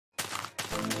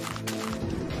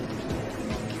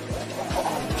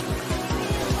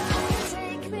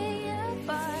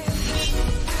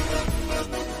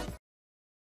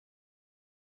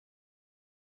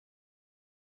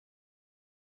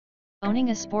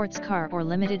Owning a sports car or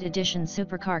limited edition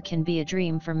supercar can be a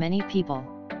dream for many people.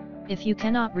 If you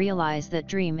cannot realize that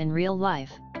dream in real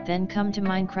life, then come to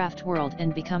Minecraft World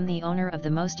and become the owner of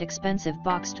the most expensive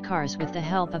boxed cars with the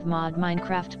help of mod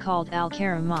Minecraft called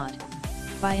Alcara Mod.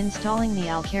 By installing the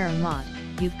Alcara Mod,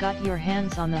 you've got your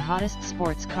hands on the hottest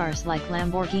sports cars like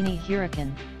Lamborghini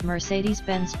Huracán,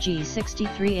 Mercedes-Benz G63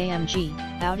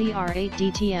 AMG, Audi R8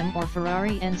 DTM or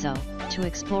Ferrari Enzo, to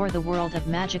explore the world of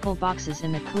magical boxes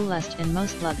in the coolest and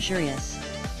most luxurious.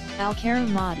 Alcara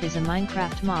Mod is a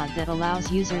Minecraft mod that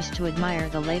allows users to admire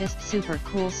the latest super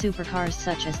cool supercars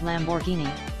such as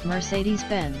Lamborghini,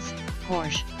 Mercedes-Benz,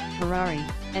 Porsche, Ferrari,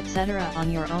 etc.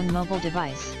 on your own mobile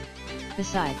device.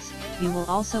 Besides, you will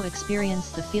also experience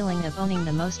the feeling of owning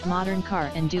the most modern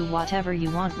car and do whatever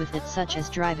you want with it, such as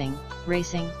driving,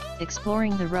 racing,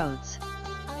 exploring the roads.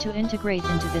 To integrate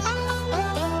into this